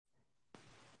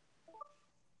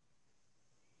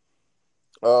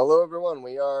Hello, everyone.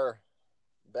 We are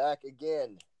back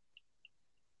again,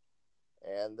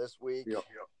 and this week Yep.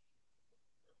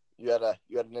 you had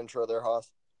an intro there, Hoss.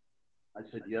 I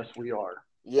said, yes, we are.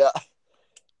 Yeah,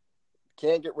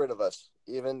 can't get rid of us.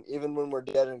 Even when we're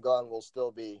dead and gone, we'll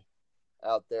still be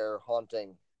out there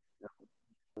haunting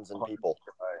and people.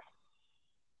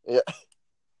 Yeah.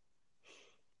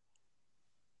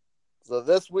 So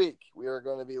this week we are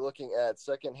going to be looking at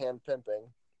secondhand pimping,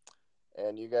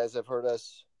 and you guys have heard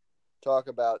us talk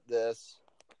about this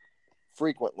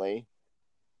frequently,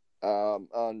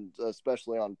 on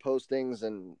especially on postings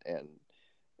and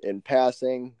in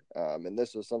passing. And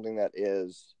this is something that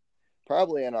is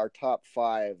probably in our top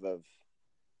 5 of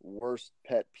worst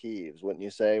pet peeves, wouldn't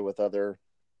you say, with other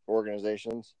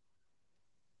organizations?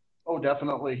 Oh,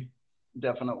 definitely.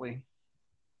 Definitely.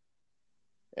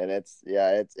 And it's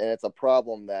a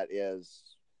problem that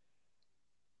is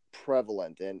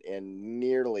prevalent in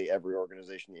nearly every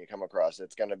organization that you come across.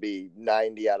 It's going to be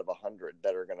 90 out of 100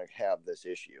 that are going to have this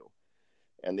issue,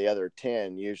 and the other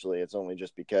 10 usually it's only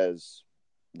just because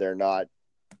they're not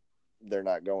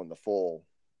going the full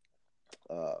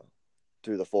uh,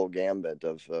 through the full gambit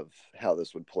of how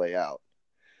this would play out.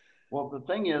 Well, the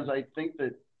thing is, I think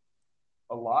that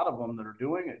a lot of them that are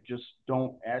doing it just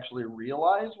don't actually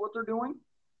realize what they're doing.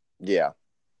 Yeah.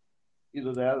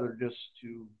 Either that or they're just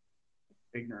too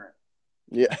ignorant,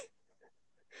 Yeah.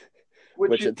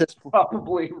 which Which is at this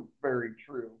probably very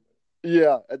true.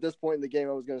 Yeah, at this point in the game,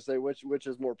 I was going to say which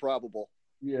is more probable.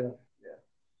 Yeah. Yeah.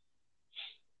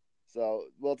 So,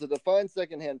 well, to define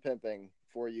secondhand pimping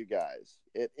for you guys,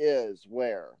 it is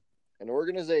where an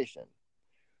organization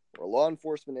or a law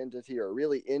enforcement entity, or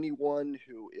really anyone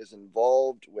who is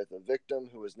involved with a victim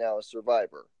who is now a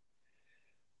survivor,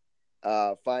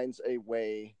 finds a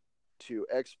way to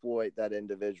exploit that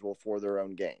individual for their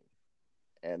own gain.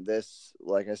 And this,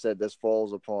 like I said, this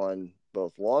falls upon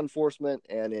both law enforcement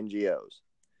and NGOs.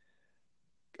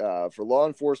 For law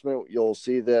enforcement, you'll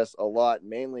see this a lot,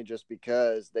 mainly just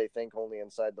because they think only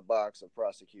inside the box of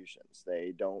prosecutions.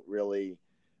 They don't really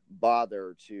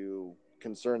bother to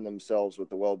concern themselves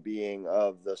with the well-being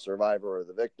of the survivor or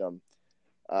the victim.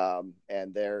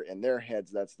 And they're in their heads,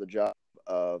 that's the job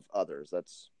of others.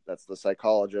 That's the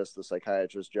psychologist, the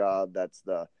psychiatrist job. That's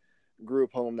the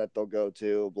group home that they'll go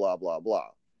to. Blah blah blah.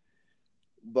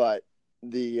 But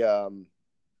the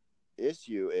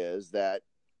issue is that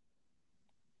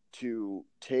to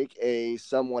take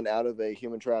someone out of a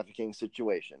human trafficking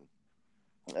situation,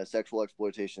 a sexual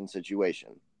exploitation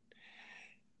situation,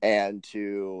 and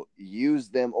to use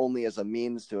them only as a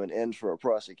means to an end for a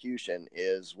prosecution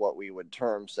is what we would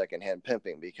term secondhand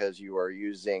pimping, because you are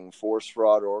using force,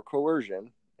 fraud, or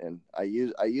coercion. And I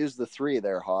use the 3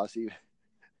 there, Hoss.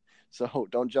 So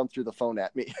don't jump through the phone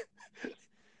at me.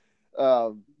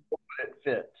 But it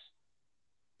fits.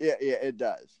 Yeah, it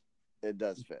does. It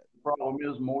does fit. The problem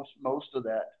is most of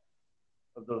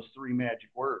those 3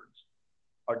 magic words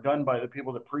are done by the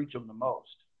people that preach them the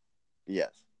most.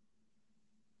 Yes.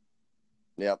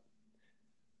 Yep.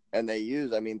 And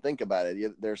I mean, think about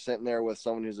it. They're sitting there with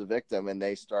someone who's a victim, and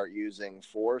they start using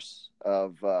force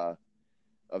of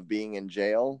being in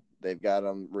jail. They've got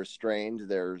them restrained.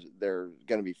 There's going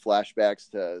to be flashbacks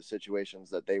to situations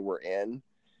that they were in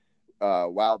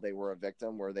while they were a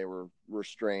victim, where they were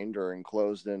restrained or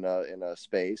enclosed in a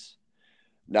space,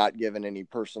 not given any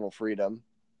personal freedom.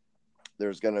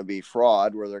 There's going to be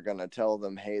fraud, where they're going to tell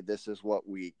them, "Hey, this is what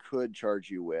we could charge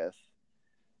you with,"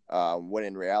 when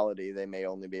in reality they may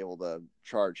only be able to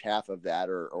charge half of that,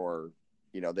 or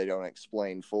they don't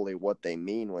explain fully what they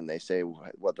mean when they say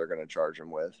what they're going to charge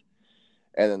them with.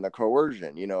 And then the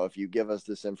coercion, if you give us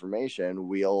this information,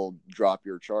 we'll drop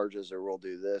your charges, or we'll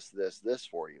do this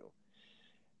for you.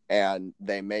 And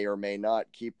they may or may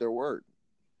not keep their word.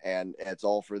 And it's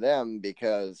all for them,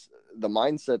 because the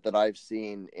mindset that I've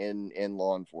seen in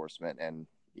law enforcement, and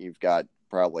you've got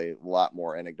probably a lot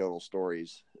more anecdotal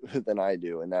stories than I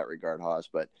do in that regard, Haas,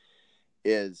 but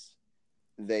is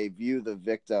they view the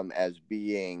victim as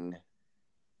being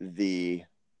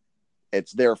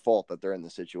it's their fault that they're in the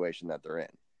situation that they're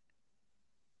in.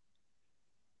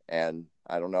 And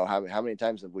I don't know how many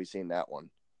times have we seen that one.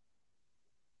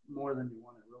 More than you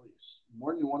want to really,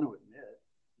 more than you want to admit.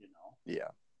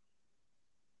 Yeah.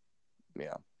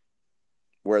 Yeah.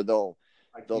 Where they'll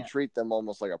treat them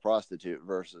almost like a prostitute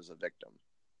versus a victim.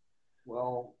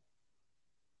 Well,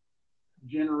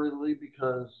 generally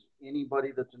because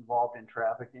anybody that's involved in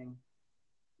trafficking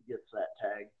gets that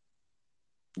tag.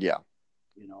 Yeah.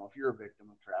 If you're a victim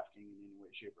of trafficking in any way,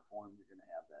 shape, or form, you're going to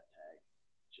have that tag.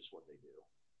 It's just what they do.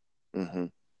 Mm-hmm.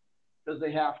 Because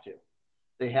they have to.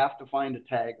 They have to find a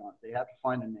tag on it. They have to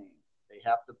find a name. They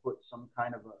have to put some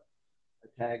kind of a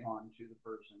tag on to the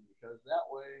person, because that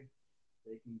way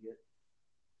they can get,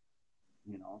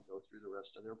 go through the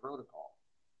rest of their protocol.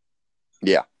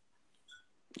 Yeah.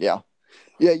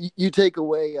 You take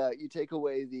away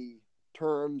the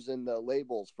terms and the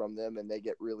labels from them, and they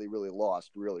get really, really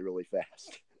lost really, really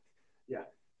fast. Yeah,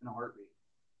 in a heartbeat.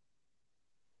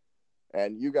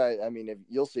 And you guys, I mean, if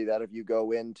you'll see that if you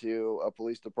go into a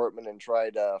police department and try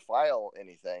to file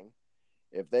anything,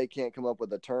 if they can't come up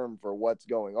with a term for what's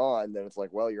going on, then it's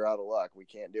like, well, you're out of luck. We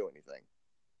can't do anything.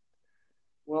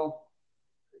 Well,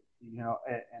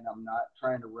 and I'm not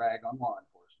trying to rag on law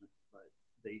enforcement, but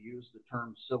they use the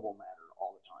term civil matter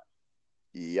all the time.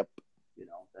 Yep.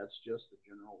 That's just a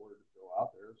general word to throw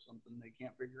out there of something they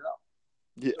can't figure out.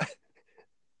 Yeah.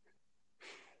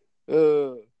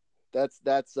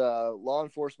 That's law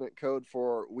enforcement code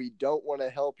for we don't want to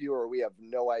help you, or we have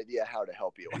no idea how to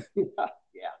help you.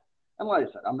 Yeah. And like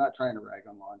I said, I'm not trying to rag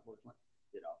on law enforcement.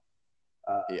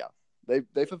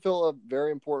 They fulfill a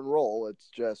very important role.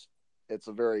 It's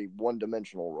a very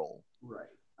one-dimensional role. Right.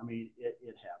 I mean, it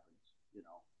happens.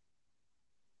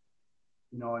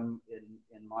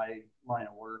 In my line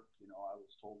of work, I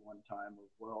was told one time of,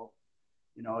 well,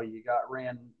 you got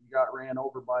ran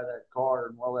over by that car,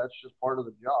 and well, that's just part of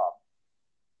the job.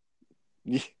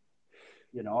 Yeah.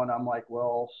 And I'm like,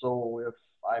 well, so if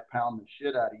I pound the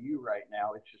shit out of you right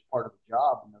now, it's just part of the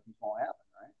job and nothing's going to happen,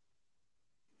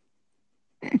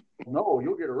 right? Well, no,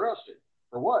 you'll get arrested.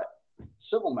 For what?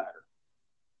 Civil matter.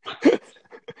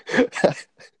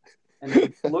 And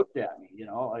they looked at me,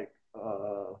 like,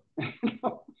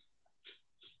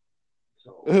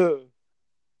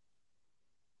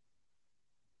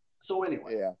 So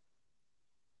anyway. Yeah.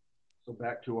 So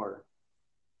back to our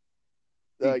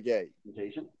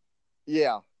presentation.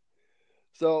 Yeah.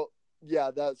 So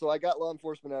I got law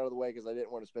enforcement out of the way because I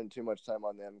didn't want to spend too much time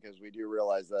on them, because we do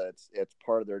realize that it's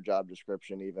part of their job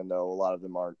description, even though a lot of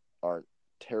them aren't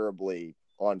terribly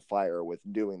on fire with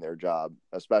doing their job,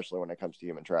 especially when it comes to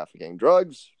human trafficking.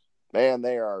 Drugs, man,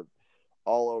 they are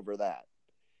all over that.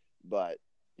 But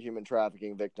human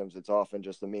trafficking victims, it's often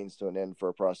just a means to an end for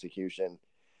a prosecution.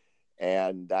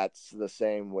 And that's the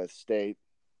same with state,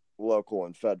 local,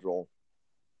 and federal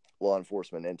law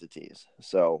enforcement entities.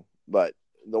 So, but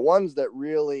the ones that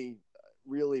really,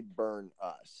 really burn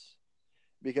us,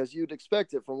 because you'd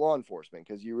expect it from law enforcement,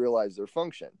 because you realize their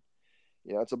function.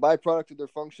 It's a byproduct of their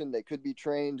function. They could be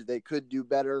trained, they could do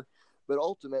better, but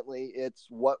ultimately it's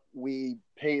what we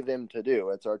pay them to do.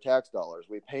 It's our tax dollars.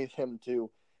 We pay them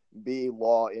to be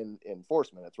law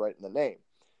enforcement. It's right in the name.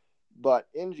 But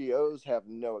NGOs have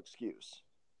no excuse.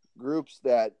 Groups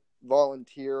that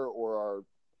volunteer or are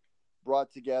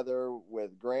brought together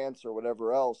with grants or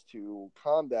whatever else to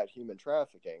combat human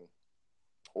trafficking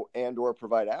or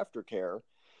provide aftercare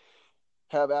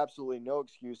have absolutely no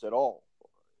excuse at all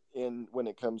when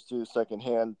it comes to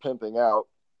secondhand pimping out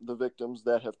the victims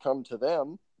that have come to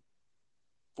them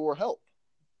for help.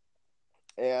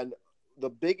 And the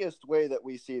biggest way that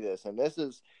we see this, and this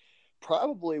is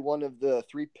probably one of the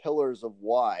 3 pillars of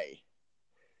why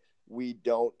we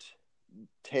don't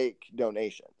take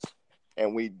donations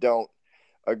and we don't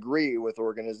agree with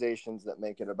organizations that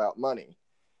make it about money,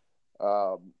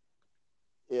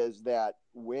 is that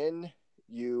when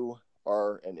you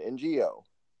are an NGO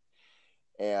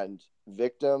and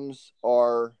victims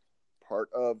are part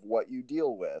of what you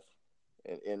deal with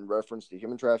in reference to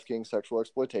human trafficking, sexual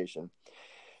exploitation,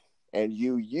 and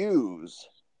you use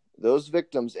those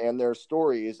victims and their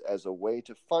stories as a way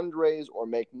to fundraise or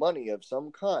make money of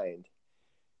some kind,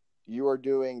 you are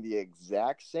doing the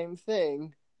exact same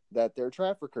thing that their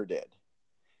trafficker did.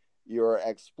 You're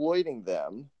exploiting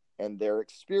them and their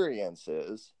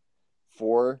experiences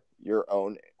for your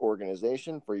own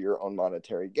organization, for your own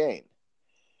monetary gain.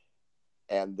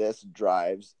 And this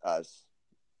drives us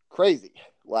crazy,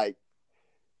 like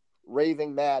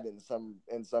raving mad in some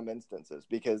instances,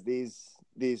 because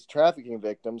these trafficking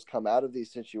victims come out of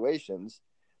these situations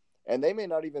and they may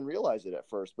not even realize it at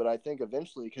first, but I think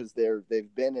eventually, because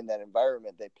they've been in that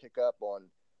environment, they pick up on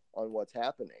what's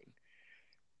happening.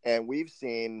 And we've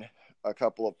seen a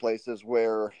couple of places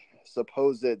where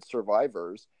supposed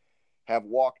survivors have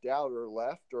walked out or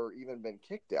left or even been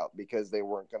kicked out because they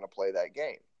weren't going to play that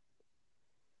game.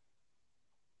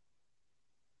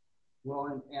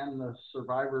 Well, and the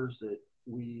survivors that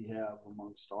we have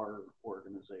amongst our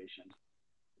organization,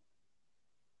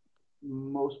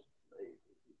 most,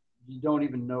 you don't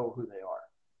even know who they are.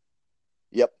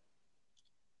 Yep.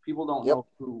 People don't know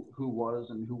who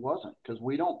was and who wasn't, because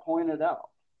we don't point it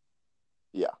out.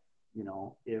 Yeah.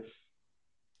 If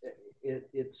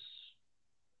it's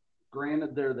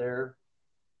granted, they're there,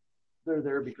 they're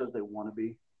there because they want to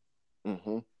be.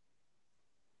 Mm-hmm.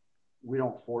 We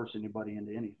don't force anybody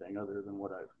into anything other than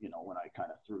what when I kind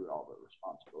of threw all the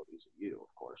responsibilities at you,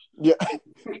 of course. Yeah.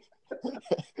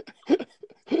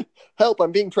 Help!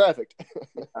 I'm being trafficked.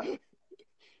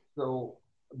 So,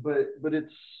 but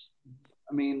it's,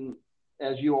 I mean,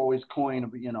 as you always coin,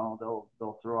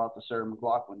 they'll throw out the Sarah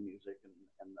McLachlan music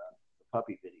and the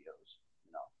puppy videos,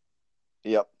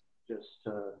 Yep. just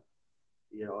to,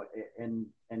 and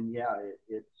yeah,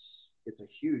 it's a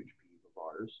huge peeve of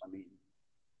ours. I mean,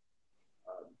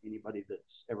 anybody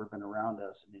that's ever been around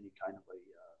us in any kind of a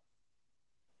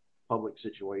public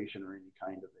situation or any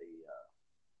kind of a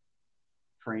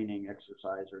training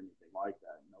exercise or anything like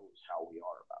that knows how we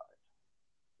are about it.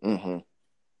 Mm-hmm.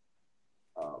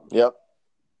 Yep.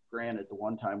 Granted, the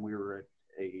one time we were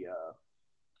at a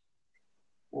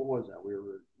what was that?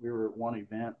 We were at one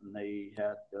event and they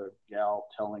had a gal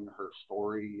telling her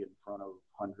story in front of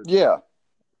hundreds. Yeah.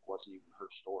 It wasn't even her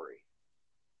story.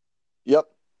 Yep.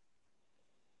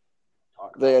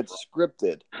 They had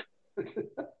scripted.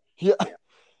 Yeah.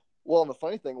 Well, and the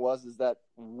funny thing is that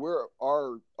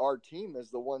our team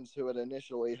is the ones who had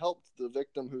initially helped the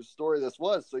victim whose story this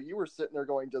was. So you were sitting there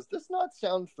going, does this not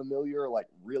sound familiar? Like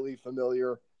really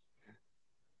familiar?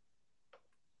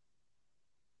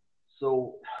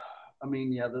 So, I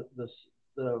mean, yeah,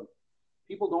 the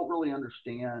people don't really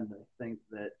understand, I think,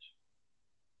 that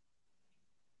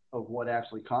of what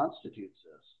actually constitutes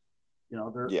this.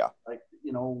 They're like,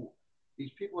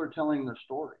 these people are telling their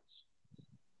stories,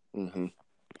 mm-hmm.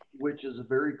 which is a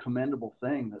very commendable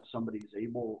thing that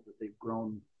that they've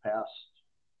grown past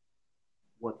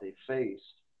what they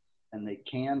faced and they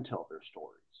can tell their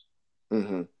stories.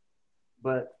 Mm-hmm.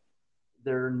 But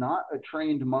they're not a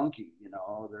trained monkey,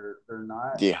 they're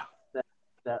not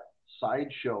that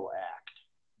sideshow act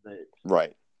that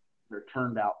right. they're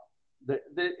turned out. That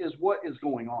is what is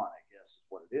going on, I guess, is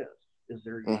what it is. Is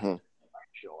they're using a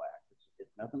sideshow act. It's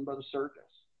nothing but a circus.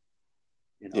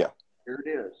 Yeah. Here it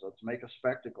is. Let's make a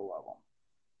spectacle of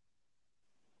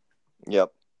them.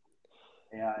 Yep.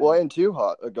 And too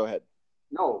hot. Go ahead.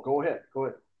 No, go ahead.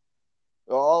 Well,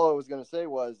 all I was going to say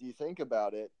was, you think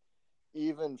about it,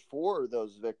 even for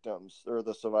those victims, or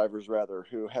the survivors rather,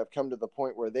 who have come to the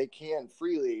point where they can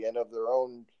freely and of their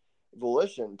own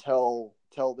volition tell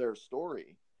their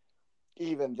story.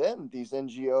 Even then, these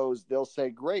NGOs, they'll say,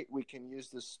 great, we can use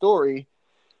this story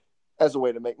as a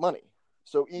way to make money.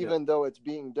 So even though it's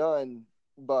being done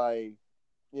by,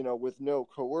 with no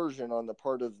coercion on the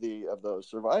part of the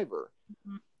survivor,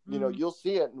 you'll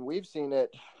see it, and we've seen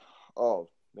it. Oh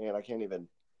man, I can't even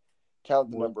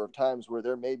count the number of times where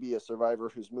there may be a survivor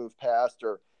who's moved past,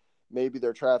 or maybe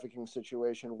their trafficking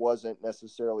situation wasn't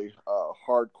necessarily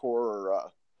hardcore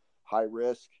or high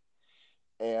risk,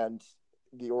 and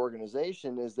the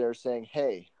organization is there saying,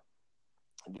 hey,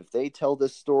 if they tell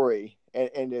this story,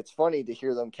 and it's funny to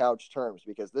hear them couch terms,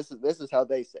 because this is how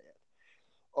they say it.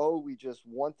 Oh, we just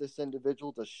want this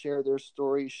individual to share their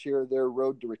story, share their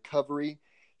road to recovery,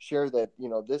 share that,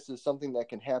 this is something that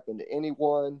can happen to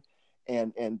anyone.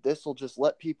 And this will just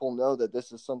let people know that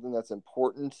this is something that's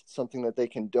important, something that they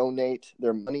can donate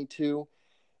their money to,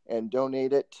 and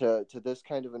donate it to this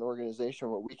kind of an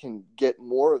organization where we can get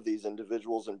more of these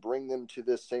individuals and bring them to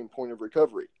this same point of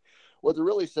recovery. What they're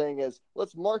really saying is,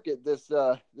 let's market this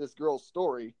girl's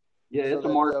story, so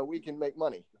that we can make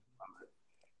money.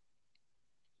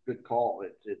 Good call.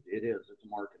 It is. It's a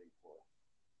marketing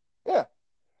ploy. Yeah.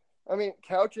 I mean,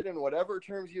 couch it in whatever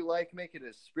terms you like, make it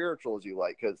as spiritual as you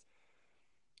like,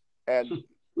 and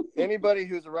anybody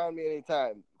who's around me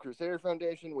anytime, Crusader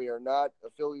Foundation, we are not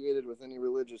affiliated with any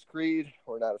religious creed.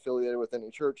 We're not affiliated with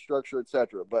any church structure,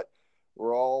 etc. But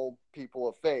we're all people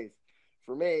of faith.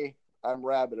 For me, I'm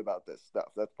rabid about this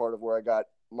stuff. That's part of where I got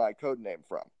my code name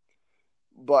from.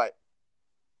 But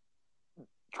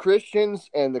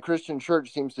Christians and the Christian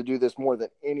church seems to do this more than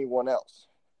anyone else.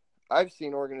 I've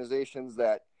seen organizations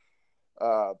that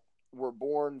were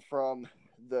born from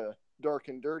the dark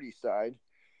and dirty side.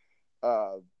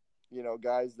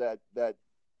 Guys that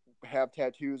have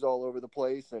tattoos all over the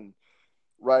place and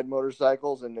ride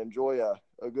motorcycles and enjoy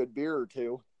a good beer or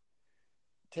two,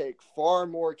 take far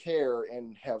more care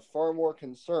and have far more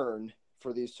concern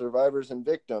for these survivors and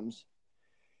victims,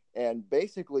 and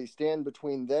basically stand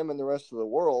between them and the rest of the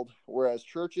world. Whereas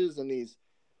churches and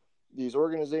these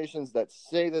organizations that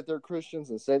say that they're Christians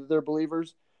and say that they're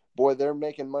believers, boy, they're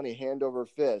making money hand over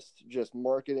fist, just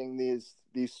marketing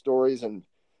these stories and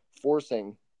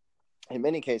forcing, in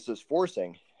many cases,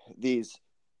 these,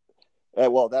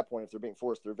 well, at that point, if they're being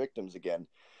forced, they're victims again,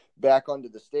 back onto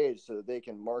the stage so that they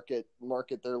can market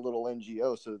their little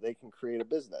NGO so that they can create a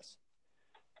business.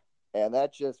 And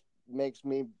that just makes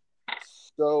me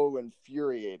so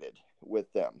infuriated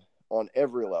with them on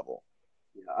every level.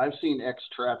 Yeah, I've seen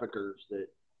ex-traffickers that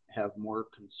have more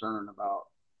concern about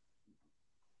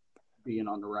being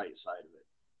on the right side of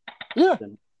Yeah. it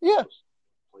than Yeah. most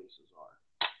places are.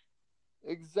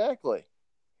 Exactly.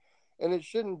 And it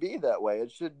shouldn't be that way.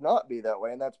 It should not be that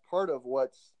way. And that's part of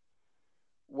what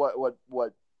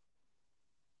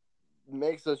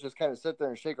makes us just kind of sit there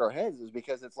and shake our heads, is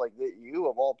because it's like that you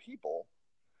of all people,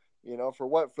 you know, for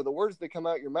the words that come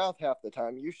out your mouth half the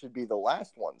time, you should be the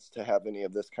last ones to have any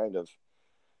of this kind of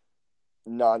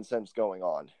nonsense going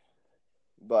on.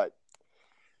 But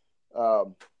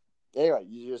anyway,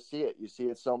 you just see it. You see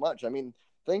it so much. I mean,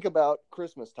 think about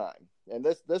Christmas time, and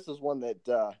this is one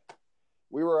that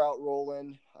we were out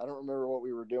rolling. I don't remember what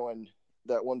we were doing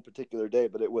that one particular day,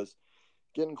 but it was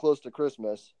getting close to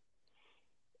Christmas,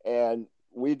 and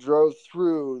we drove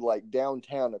through like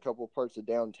downtown, a couple of parts of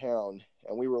downtown,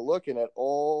 and we were looking at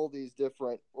all these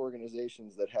different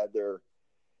organizations that had their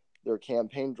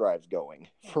campaign drives going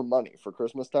for money for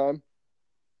Christmas time.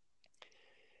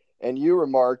 And you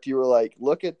remarked, you were like,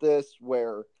 look at this,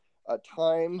 where a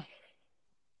time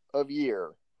of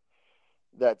year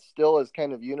that still is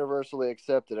kind of universally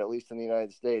accepted, at least in the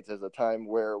United States, as a time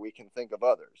where we can think of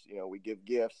others. You know, we give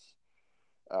gifts.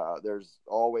 There's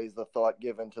always the thought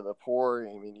given to the poor.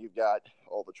 I mean, you've got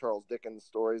all the Charles Dickens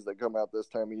stories that come out this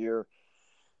time of year,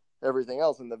 everything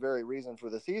else. And the very reason for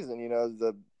the season, you know,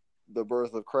 the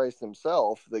birth of Christ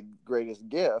himself, the greatest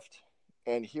gift.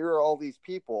 And here are all these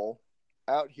people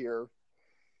out here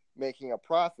making a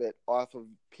profit off of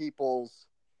people's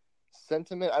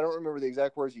sentiment. I don't remember the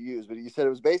exact words you used, but you said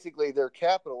it was basically they're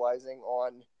capitalizing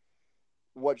on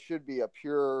what should be a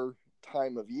pure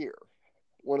time of year,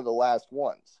 one of the last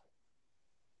ones.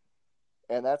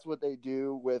 And that's what they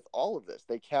do with all of this.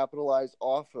 They capitalize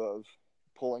off of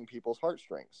pulling people's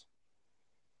heartstrings.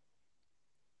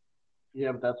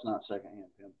 Yeah, but that's not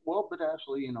secondhand pimp. Well, but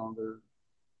actually, you know,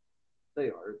 they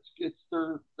are.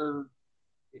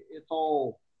 It's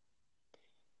all.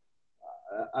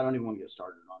 I don't even want to get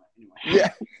started on it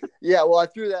anyway. Yeah. Well, I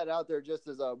threw that out there just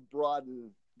as a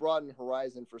broaden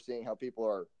horizon for seeing how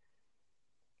people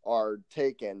are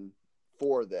taken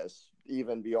for this,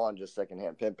 even beyond just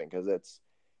secondhand pimping, because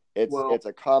it's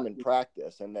a common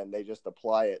practice, and then they just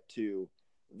apply it to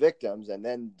victims, and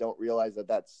then don't realize that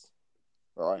that's,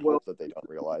 or I hope that they don't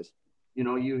realize. You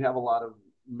know, you have a lot of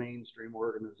mainstream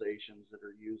organizations that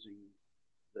are using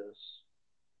this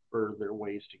for their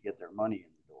ways to get their money in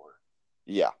the door.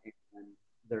 Yeah. And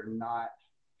they're not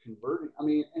converting. I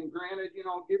mean, and granted, you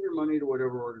know, give your money to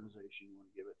whatever organization you want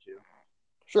to give it to.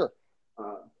 Sure.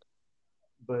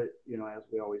 But, you know, as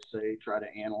we always say, try to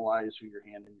analyze who you're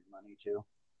handing your money to.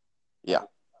 Yeah.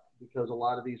 Because a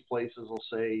lot of these places will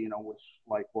say, you know, with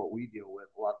like what we deal with,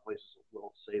 a lot of places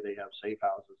will say they have safe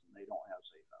houses and they don't have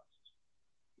safe houses.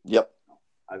 Yep.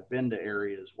 I've been to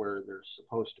areas where there's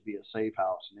supposed to be a safe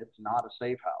house and it's not a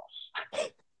safe house.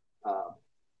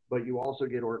 But you also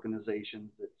get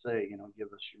organizations that say, you know, give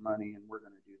us your money and we're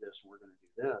going to do this and we're going to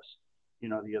do this. You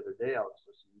know, the other day I was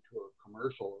listening to a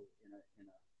commercial in a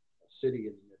city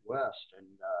in the Midwest, and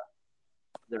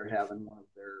they're having one of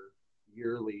their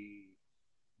yearly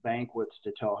banquets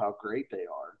to tell how great they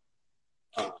are.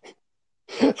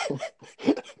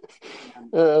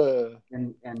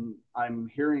 And I'm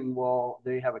hearing, well,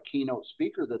 they have a keynote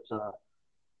speaker that's a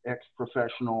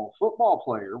ex-professional football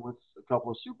player with a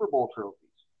couple of Super Bowl trophies.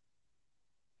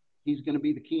 He's going to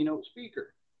be the keynote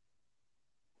speaker.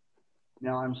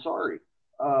 Now, I'm sorry.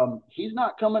 He's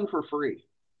not coming for free.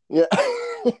 Yeah.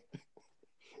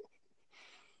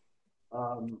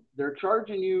 They're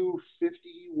charging you $50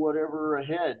 whatever a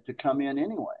head to come in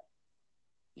anyway.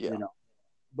 Yeah. You know,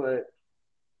 but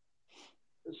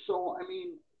so, I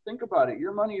mean, think about it.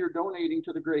 Your money you're donating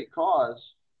to the great cause,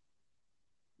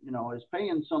 you know, is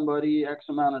paying somebody X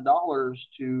amount of dollars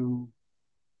to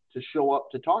show up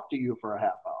to talk to you for a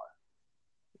half hour.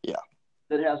 Yeah.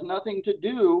 That has nothing to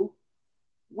do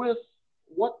with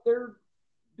what they're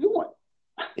doing.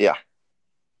 Yeah.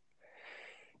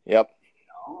 Yep.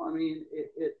 You know, I mean,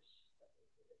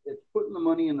 it's putting the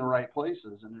money in the right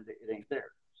places, and it ain't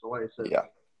there. So, like I said, yeah.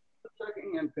 The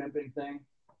secondhand pimping thing,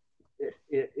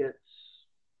 it's,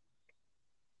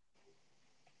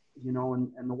 you know,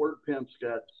 and the word pimp's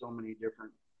got so many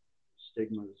different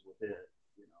stigmas with it,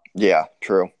 you know. Yeah,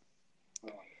 true.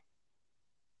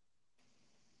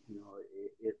 You know,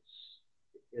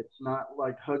 it's not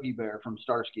like Huggy Bear from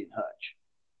Starsky and Hutch.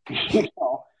 You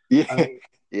know, yeah. I mean,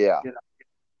 yeah. You know,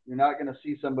 you're not going to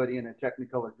see somebody in a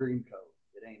Technicolor green coat.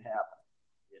 It ain't happening.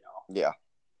 You know. Yeah.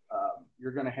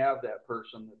 You're going to have that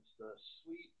person that's the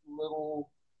sweet little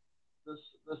this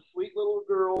sweet little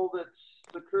girl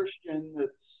that's the Christian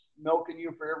that's milking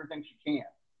you for everything she can.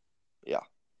 Yeah.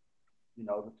 You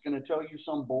know, that's going to tell you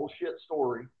some bullshit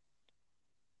story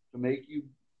to make you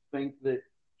think that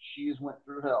she's went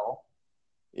through hell.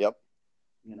 Yep.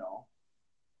 You know,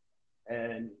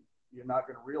 and you're not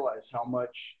going to realize how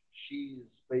much she's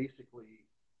basically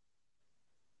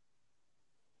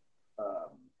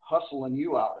hustling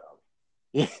you out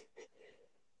of.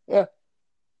 Yeah.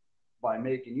 By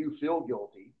making you feel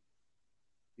guilty,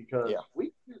 because we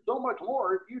can do so much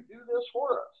more if you do this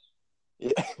for us.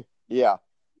 Yeah. Yeah.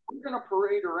 We're going to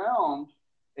parade around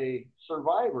a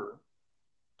survivor,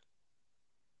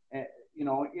 and, you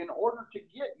know, in order to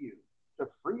get you to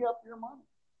free up your money,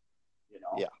 you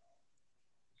know? Yeah.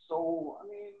 So, I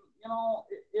mean, you know,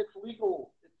 it's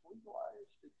legal. It's legalized.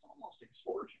 It's almost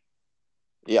extortion.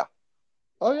 Yeah.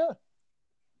 Oh, yeah.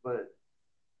 But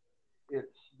it's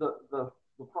the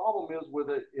problem is with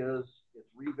it is it's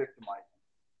re-victimizing.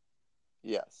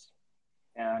 Yes.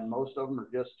 And most of them are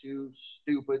just too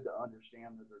stupid to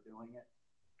understand that they're doing it.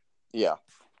 Yeah.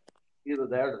 Either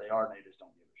that or they are and they just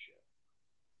don't give a shit.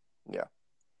 Yeah.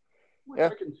 Which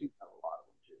I can see that a lot of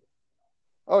them too.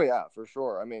 Oh, yeah, for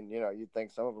sure. I mean, you know, you'd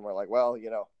think some of them are like, well,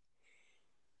 you know,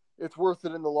 it's worth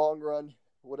it in the long run.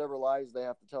 Whatever lies they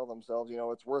have to tell themselves, you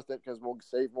know, it's worth it because we'll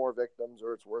save more victims,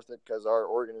 or it's worth it because our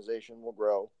organization will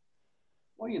grow.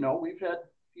 Well, you know, we've had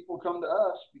people come to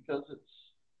us because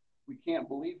we can't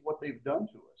believe what they've done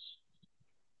to us.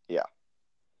 Yeah.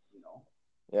 You know.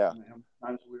 Yeah. I mean, how many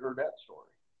times have we heard that story?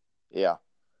 Yeah.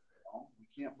 You know,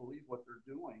 we can't believe what they're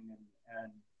doing,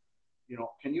 and you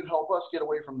know, can you help us get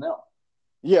away from them?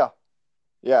 Yeah.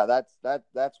 Yeah,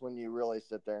 that's when you really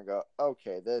sit there and go,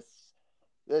 okay, this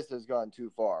has gone too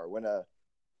far. When a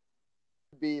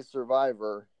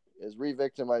survivor is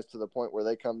re-victimized to the point where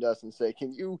they come to us and say,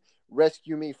 can you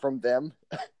rescue me from them?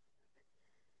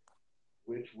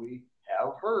 Which we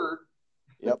have heard.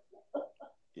 Yep.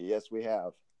 Yes, we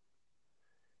have.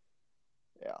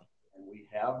 Yeah. And we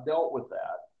have dealt with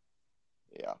that.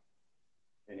 Yeah.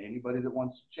 And anybody that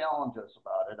wants to challenge us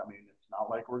about it, I mean, it's not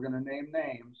like we're going to name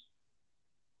names,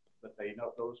 but they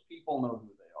know, those people know who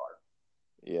they are.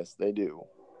 Yes, they do.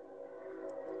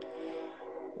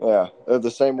 Yeah, they're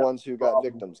the same ones who got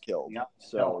victims killed. Yeah,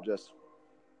 so just.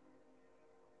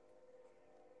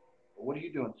 What are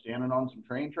you doing? Standing on some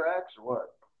train tracks or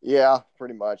what? Yeah,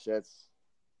 pretty much. It's.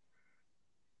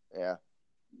 Yeah.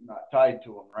 Not tied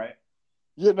to them, right?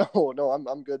 Yeah, no,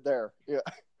 I'm good there. Yeah.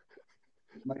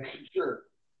 Make sure.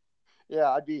 Yeah,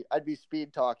 I'd be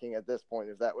speed talking at this point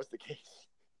if that was the case.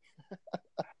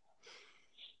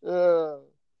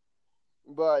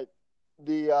 But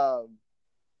the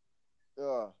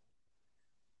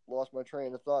lost my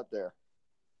train of thought there.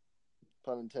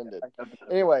 Pun intended.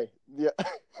 Anyway, yeah.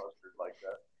 Like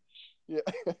that. Yeah.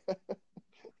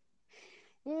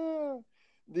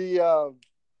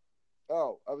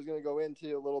 I was going to go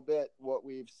into a little bit what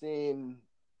we've seen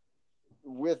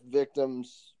with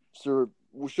victims,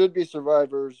 should be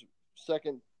survivors,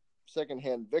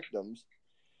 secondhand victims,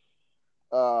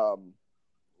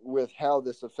 with how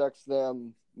this affects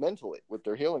them mentally with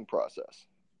their healing process.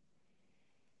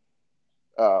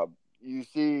 You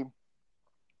see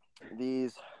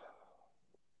these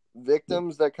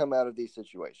victims that come out of these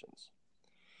situations.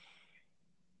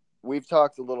 We've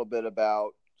talked a little bit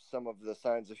about some of the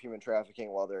signs of human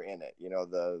trafficking while they're in it. You know,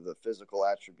 the physical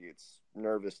attributes,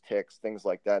 nervous tics, things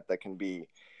like that can be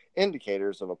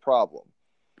indicators of a problem.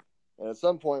 And at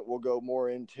some point, we'll go more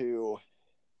into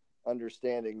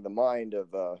understanding the mind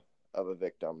of a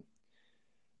victim.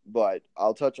 But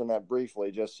I'll touch on that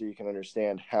briefly just so you can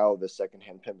understand how the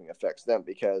secondhand pimping affects them,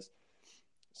 because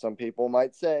some people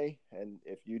might say, and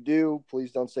if you do,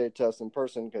 please don't say it to us in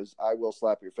person because I will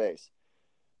slap your face,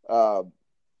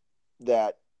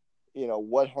 that, you know,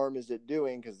 what harm is it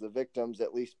doing because the victim's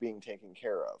at least being taken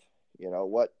care of? You know,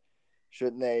 what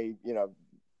shouldn't they, you know,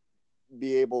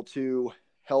 be able to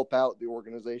help out the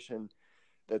organization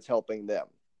that's helping them?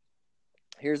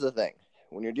 Here's the thing.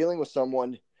 When you're dealing with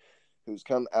someone who's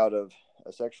come out of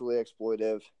a sexually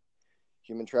exploitive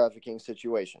human trafficking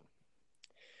situation,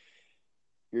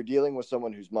 you're dealing with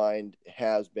someone whose mind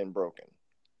has been broken.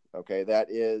 Okay, that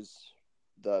is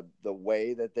the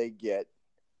way that they get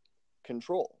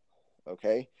control.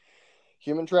 Okay,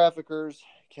 human traffickers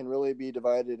can really be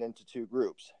divided into two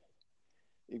groups.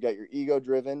 You've got your ego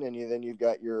driven, and then you've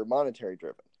got your monetary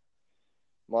driven.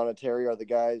 Monetary are the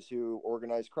guys who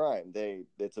organize crime.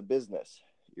 It's a business.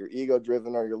 Your ego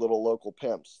driven are your little local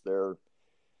pimps. They're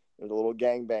the little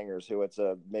gangbangers who it's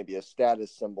maybe a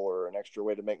status symbol or an extra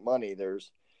way to make money.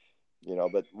 There's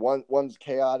But one's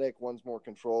chaotic, one's more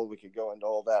controlled. We could go into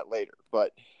all that later.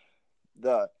 But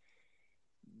the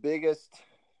biggest,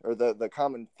 or the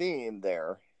common theme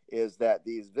there, is that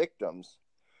these victims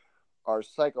are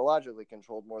psychologically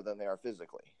controlled more than they are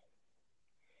physically.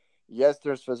 Yes,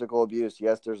 there's physical abuse.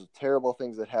 Yes, there's terrible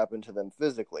things that happen to them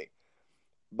physically.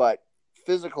 But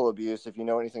physical abuse, if you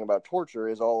know anything about torture,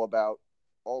 is all about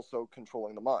also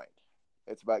controlling the mind.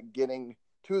 It's about getting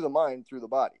to the mind through the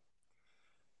body.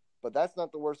 But that's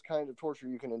not the worst kind of torture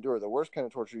you can endure. The worst kind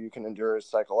of torture you can endure is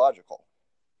psychological.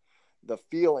 The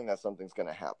feeling that something's going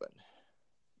to happen.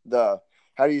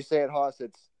 How do you say it, Haas?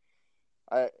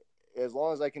 As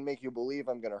long as I can make you believe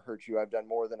I'm going to hurt you, I've done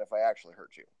more than if I actually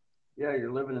hurt you. Yeah,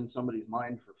 you're living in somebody's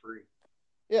mind for free.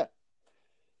 Yeah.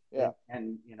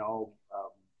 And I'll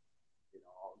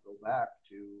go back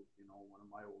to one of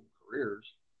my old careers.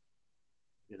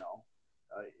 It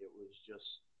was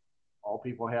just all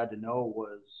people had to know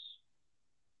was,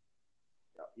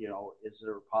 is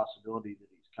there a possibility that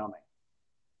he's coming?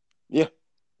 Yeah.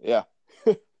 Yeah.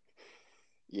 You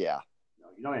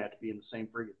don't have to be in the same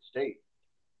friggin' state.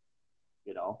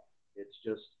 It's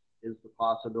just, is the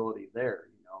possibility there?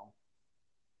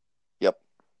 Yep.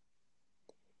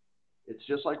 It's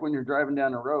just like when you're driving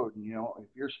down the road and,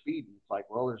 if you're speeding, it's like,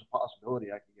 well, there's a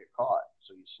possibility I could get caught.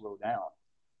 So you slow down.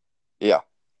 Yeah.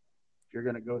 If you're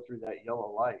going to go through that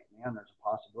yellow light, man, there's a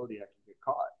possibility I could get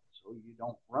caught. So you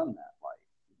don't run that light,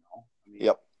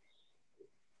 Yep.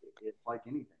 It's like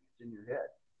anything. It's in your head.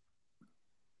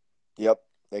 Yep,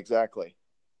 exactly.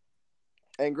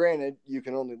 And granted, you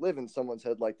can only live in someone's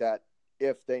head like that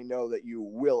if they know that you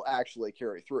will actually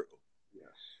carry through.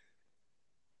 Yes.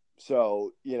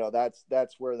 So,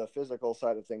 that's where the physical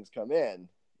side of things come in,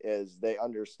 is they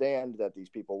understand that these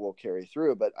people will carry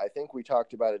through. But I think we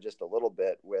talked about it just a little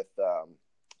bit with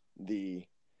the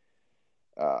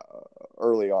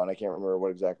early on. I can't remember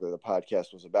what exactly the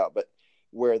podcast was about, but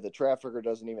where the trafficker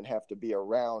doesn't even have to be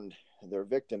around their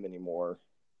victim anymore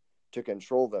to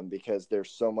control them, because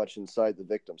there's so much inside the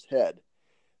victim's head.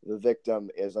 The victim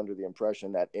is under the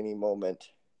impression that any moment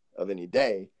of any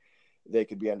day they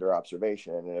could be under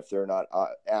observation, and if they're not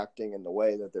acting in the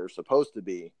way that they're supposed to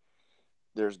be,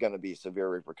 there's going to be severe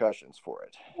repercussions for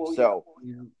it. Well, so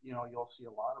you'll see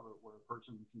a lot of it where a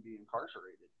person can be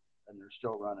incarcerated and they're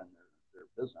still running their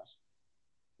business.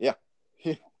 Yeah.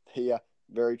 Yeah,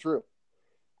 very true.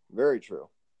 Very true.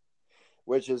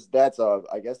 I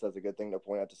guess that's a good thing to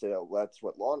point out, to say that that's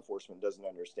what law enforcement doesn't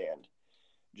understand.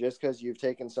 Just because you've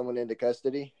taken someone into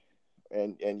custody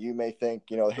and you may think,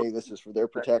 hey, this is for their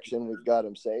protection, we've got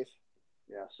them safe.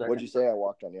 Yeah. What'd you say? I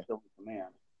walked on you.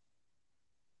 Command.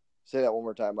 Say that one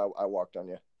more time. I walked on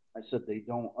you. I said they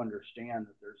don't understand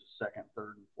that there's a second,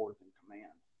 third, and fourth in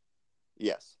command.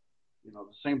 Yes. The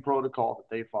same protocol that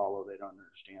they follow, they don't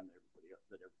understand that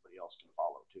everybody else can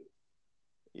follow too.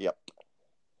 Yep.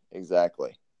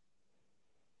 Exactly.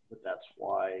 But that's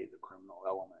why the criminal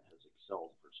element has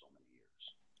excelled for so many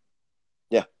years.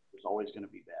 Yeah. There's always going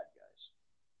to be bad guys.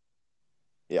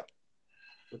 Yeah.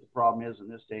 But the problem is,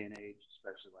 in this day and age,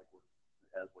 especially like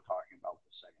as we're talking about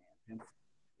the secondhand pimp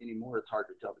anymore, it's hard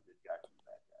to tell the good guy from the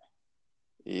bad guy.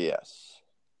 Yes.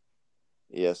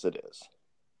 Yes, it is.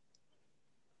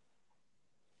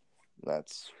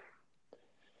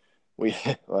 We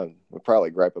probably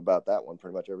gripe about that one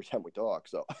pretty much every time we talk.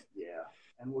 So yeah,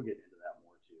 and we'll get into that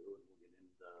more too, and we'll get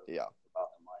into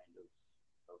about the mind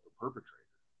of the perpetrator.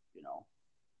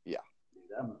 Yeah. Do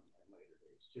them in later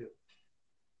days too.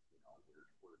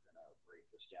 We're gonna break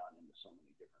this down into so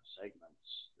many different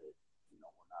segments that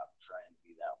we're not trying to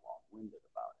be that long-winded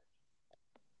about it.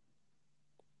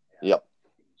 And yep. We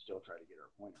can still try to get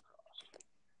our point across.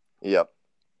 Yep.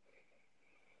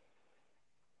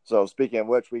 So speaking of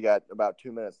which, we got about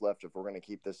 2 minutes left if we're going to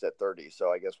keep this at 30.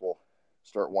 So I guess we'll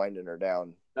start winding her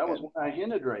down. That was what I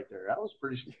hinted right there. That was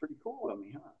pretty cool of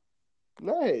me, huh?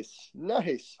 Nice.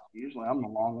 Usually I'm the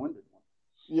long-winded one.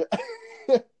 Yeah.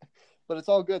 But it's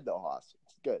all good though, Haas.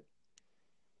 It's good.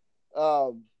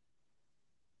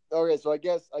 Okay, so I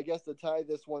guess to tie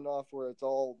this one off where it's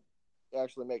all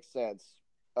actually makes sense.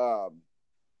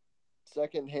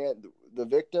 Secondhand, the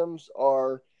victims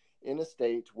are in a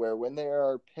state where when they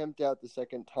are pimped out the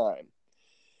second time,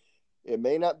 it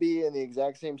may not be in the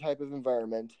exact same type of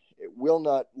environment. It will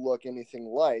not look anything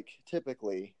like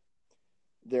typically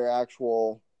their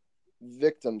actual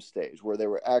victim stage where they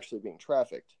were actually being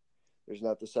trafficked. There's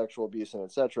not the sexual abuse and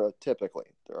etc.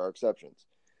 Typically, there are exceptions.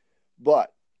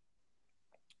 But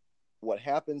what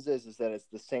happens is that it's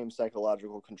the same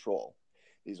psychological control.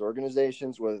 These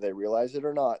organizations, whether they realize it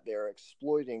or not, they are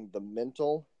exploiting the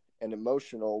mental and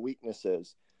emotional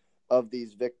weaknesses of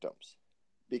these victims.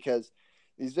 because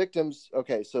these victims,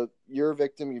 okay, so you're a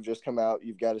victim, you've just come out,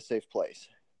 you've got a safe place.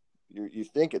 You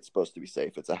think it's supposed to be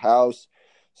safe. It's a house,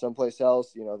 someplace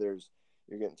else, you know,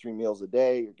 you're getting 3 meals a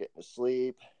day, you're getting to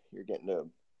sleep, you're getting to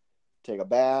take a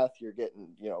bath, you're getting,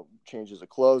 you know, changes of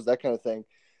clothes, that kind of thing.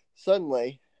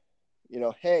 Suddenly, you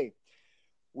know, hey,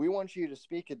 we want you to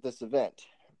speak at this event.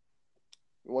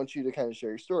 We want you to kind of share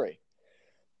your story.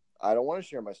 I don't want to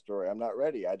share my story. I'm not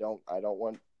ready. I don't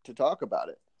want to talk about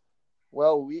it.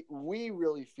 Well, we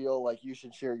really feel like you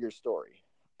should share your story.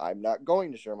 I'm not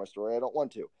going to share my story. I don't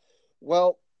want to.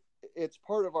 Well, it's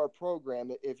part of our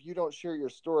program. If you don't share your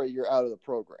story, you're out of the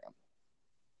program.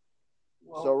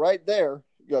 Well, so right there,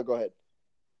 go ahead.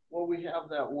 Well, we have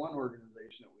that one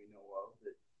organization that we know of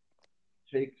that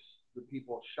takes the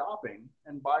people shopping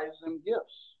and buys them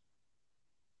gifts.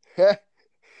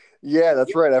 Yeah,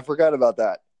 that's right. I forgot about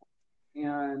that.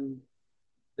 And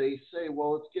they say,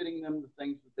 well, it's getting them the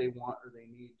things that they want or they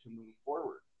need to move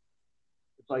forward.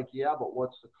 It's like, yeah, but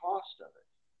what's the cost of it?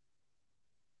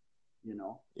 You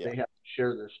know, They have to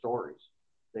share their stories.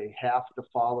 They have to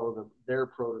follow their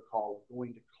protocol of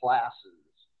going to classes.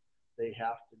 They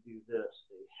have to do this.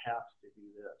 They have to do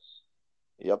this.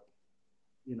 Yep.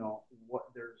 You know,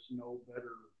 there's no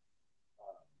better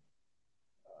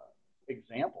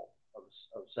example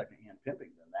of secondhand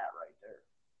pimping than that right there.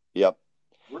 Yep.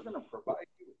 We're going to provide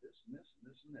you with this and this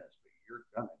and this and this, but you're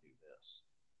going to do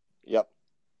this. Yep.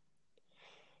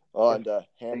 Oh, and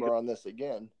hammer on this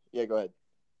again. Yeah, go ahead.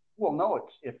 Well, no,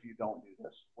 it's if you don't do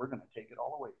this, we're going to take it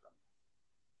all away from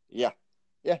you. Yeah.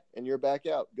 Yeah, and you're back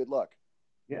out. Good luck.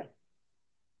 Yeah.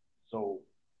 So,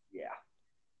 yeah.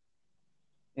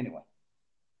 Anyway.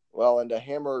 Well, and to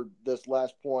hammer this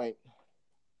last point,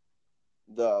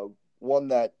 the one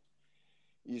that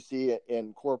you see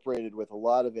incorporated with a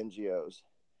lot of NGOs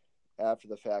after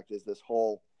the fact is this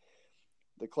whole,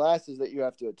 the classes that you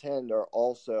have to attend are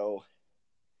also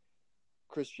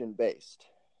Christian based,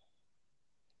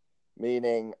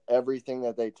 meaning everything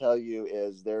that they tell you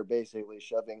is they're basically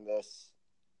shoving this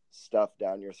stuff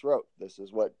down your throat. This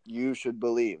is what you should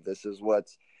believe. This is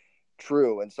what's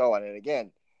true, and so on. And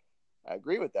again, I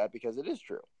agree with that because it is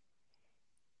true.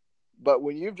 But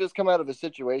when you've just come out of a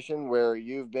situation where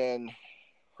you've been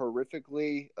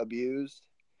horrifically abused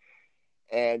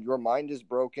and your mind is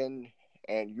broken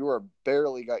and you are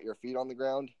barely got your feet on the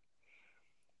ground,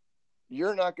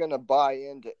 you're not going to buy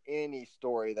into any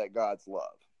story that God's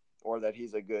love or that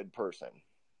he's a good person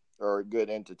or a good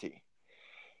entity.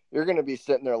 You're going to be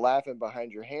sitting there laughing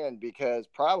behind your hand because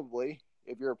probably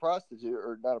if you're a prostitute,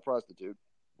 or not a prostitute,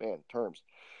 man, terms.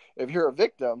 If you're a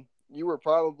victim, you were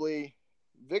probably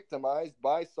victimized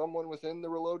by someone within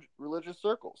the religious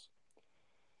circles.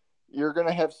 You're going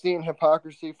to have seen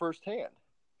hypocrisy firsthand.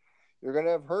 You're going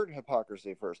to have heard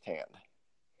hypocrisy firsthand.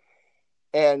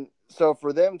 And so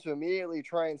for them to immediately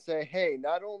try and say, hey,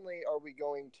 not only are we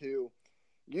going to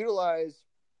utilize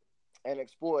and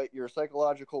exploit your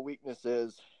psychological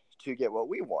weaknesses to get what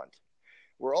we want,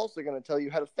 we're also going to tell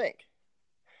you how to think,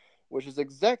 which is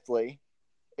exactly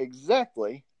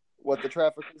what the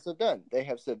traffickers have done. They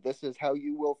have said, this is how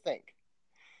you will think.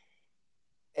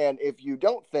 And if you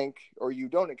don't think, or you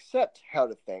don't accept how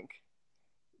to think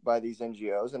by these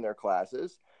NGOs and their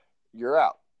classes, you're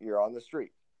out. You're on the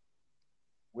street.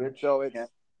 Which so it's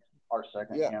our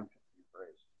second-hand phrase.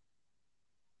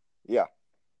 Yeah.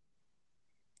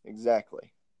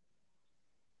 Exactly.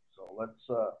 So let's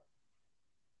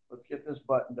get this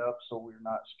buttoned up so we're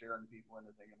not staring people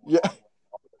into thinking we're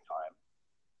all the time.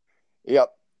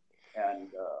 Yep. And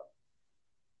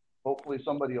hopefully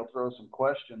somebody will throw some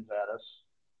questions at us.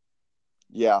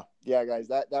 Yeah, guys,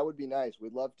 that would be nice.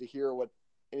 We'd love to hear what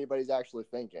anybody's actually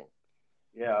thinking.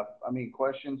 Yeah, I mean,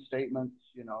 questions, statements,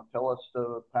 tell us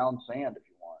to pound sand if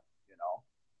you want,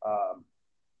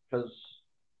 because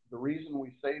the reason we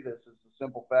say this is the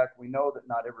simple fact we know that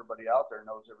not everybody out there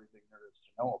knows everything there is to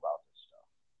know about this stuff.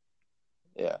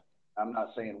 Yeah. I'm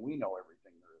not saying we know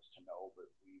everything there is to know, but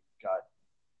we've got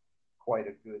quite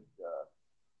a good,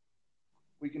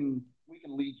 we can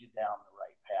lead you down the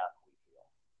right path, we feel.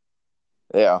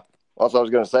 Yeah. Also, I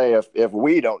was going to say, if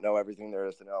we don't know everything there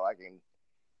is to know, I can,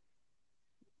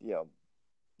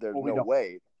 there's no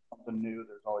way. Something new.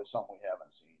 There's always something we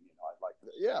haven't seen. I'd like to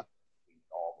see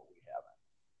all, but we haven't.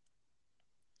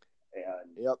 And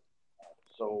yep.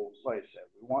 So, like I said,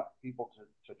 we want people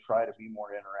to try to be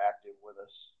more interactive with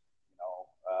us.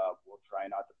 We'll try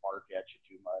not to bark at you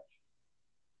too much.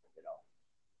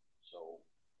 So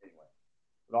anyway,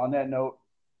 but on that note,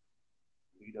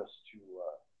 lead us to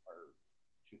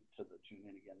the tune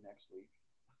in again next week.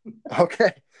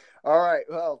 Okay. All right.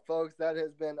 Well, folks, that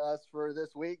has been us for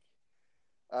this week.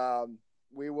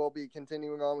 we will be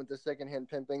continuing on with the secondhand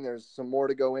pimping. There's some more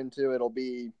to go into. It'll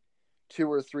be 2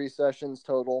 or 3 sessions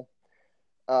total.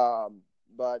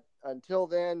 But until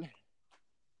then,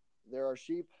 there are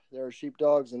sheep, there are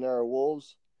sheepdogs, and there are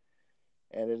wolves.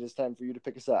 And it is time for you to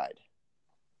pick a side.